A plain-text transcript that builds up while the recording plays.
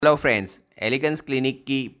Hello friends, elegance clinic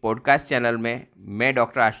की podcast channel में मैं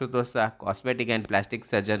doctor Ashutosh Shah, cosmetic and plastic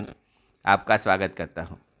surgeon, आपका स्वागत करता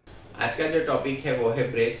हूं। आज का जो टॉपिक है वो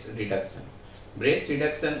है ब्रेस्ट रिडक्शन। ब्रेस्ट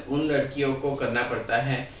रिडक्शन उन लड़कियों को करना पड़ता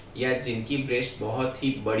है या जिनकी ब्रेस्ट बहुत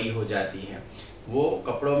ही बड़ी हो जाती है, वो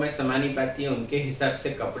कपड़ों में समा नहीं पाती है, उनके हिसाब से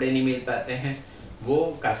कपड़े नहीं मिल पाते हैं,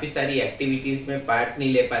 वो काफ़ी सारी एक्टिविटीज़ में पार्ट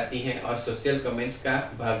नहीं ले पाती हैं और सोशल कमेंट्स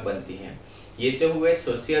का भाग बनती हैं। ये तो हुए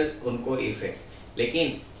सोशल उनको इफ़ेक्ट,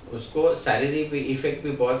 लेकिन उसको शारीरिक इफ़ेक्ट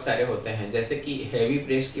भी बहुत सारे होते हैं, जैसे कि हैवी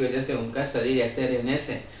ब्रेस्ट की वजह से उनका शरीर ऐसे रहने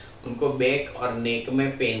से उनको बैक और नेक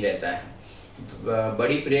में पेन रहता है।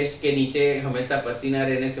 बड़ी ब्रेस्ट के नीचे हमेशा पसीना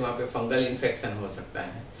रहने से वहाँ पे फंगल इन्फेक्शन हो सकता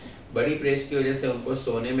है। बड़ी ब्रेस्ट की वजह से उनको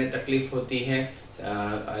सोने में तकलीफ होती है,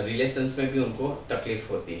 रिलेशंस में भी उनको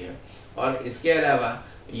तकलीफ होती है। और इसके अलावा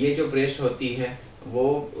ये जो ब्रेस्ट होती है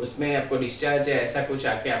वो उसमें आपको डिस्चार्ज या ऐसा कुछ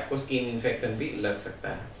आके आपको स्किन इन्फेक्शन भी लग सकता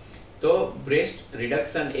है। तो ब्रेस्ट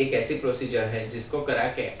रिडक्शन एक ऐसी प्रोसीजर है जिसको करा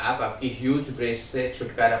के आप आपकी ह्यूज ब्रेस्ट से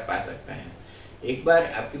छुटकारा पा सकते हैं। एक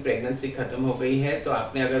बार आपकी प्रेगनेंसी खत्म हो गई है तो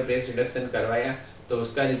आपने अगर ब्रेस्ट रिडक्शन करवाया तो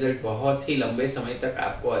उसका रिजल्ट बहुत ही लंबे समय तक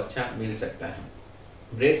आपको अच्छा मिल सकता है।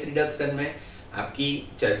 ब्रेस्ट रिडक्शन में आपकी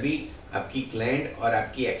चर्बी, आपकी ग्लैंड और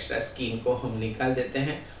आपकी एक्स्ट्रा स्किन को हम निकाल देते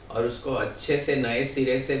हैं और उसको अच्छे से नए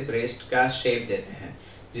सिरे से ब्रेस्ट का शेप देते हैं,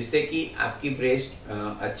 जिससे कि आपकी ब्रेस्ट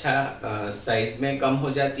अच्छा साइज में कम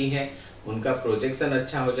हो जाती है, उनका प्रोजेक्शन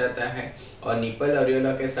अच्छा हो जाता है और निपल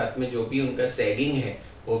अरियोला के साथ में जो भी उनका सैगिंग है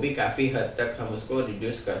वो भी काफ़ी हद तक हम उसको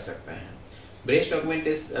रिड्यूस कर सकते हैं। ब्रेस्ट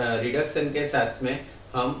ऑगमेंटिस रिडक्शन के साथ में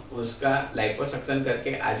हम उसका लाइपोसक्शन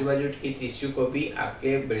करके आजू बाजू की टिश्यू को भी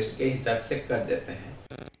आपके ब्रेस्ट के हिसाब से कर देते हैं।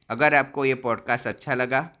 अगर आपको ये पॉडकास्ट अच्छा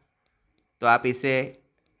लगा तो आप इसे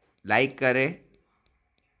लाइक करें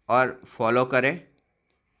और फॉलो करें,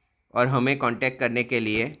 और हमें कांटेक्ट करने के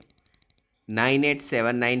लिए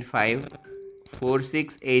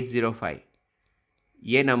 9879546805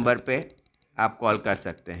 ये नंबर पे आप कॉल कर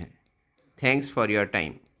सकते हैं। Thanks for your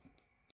time.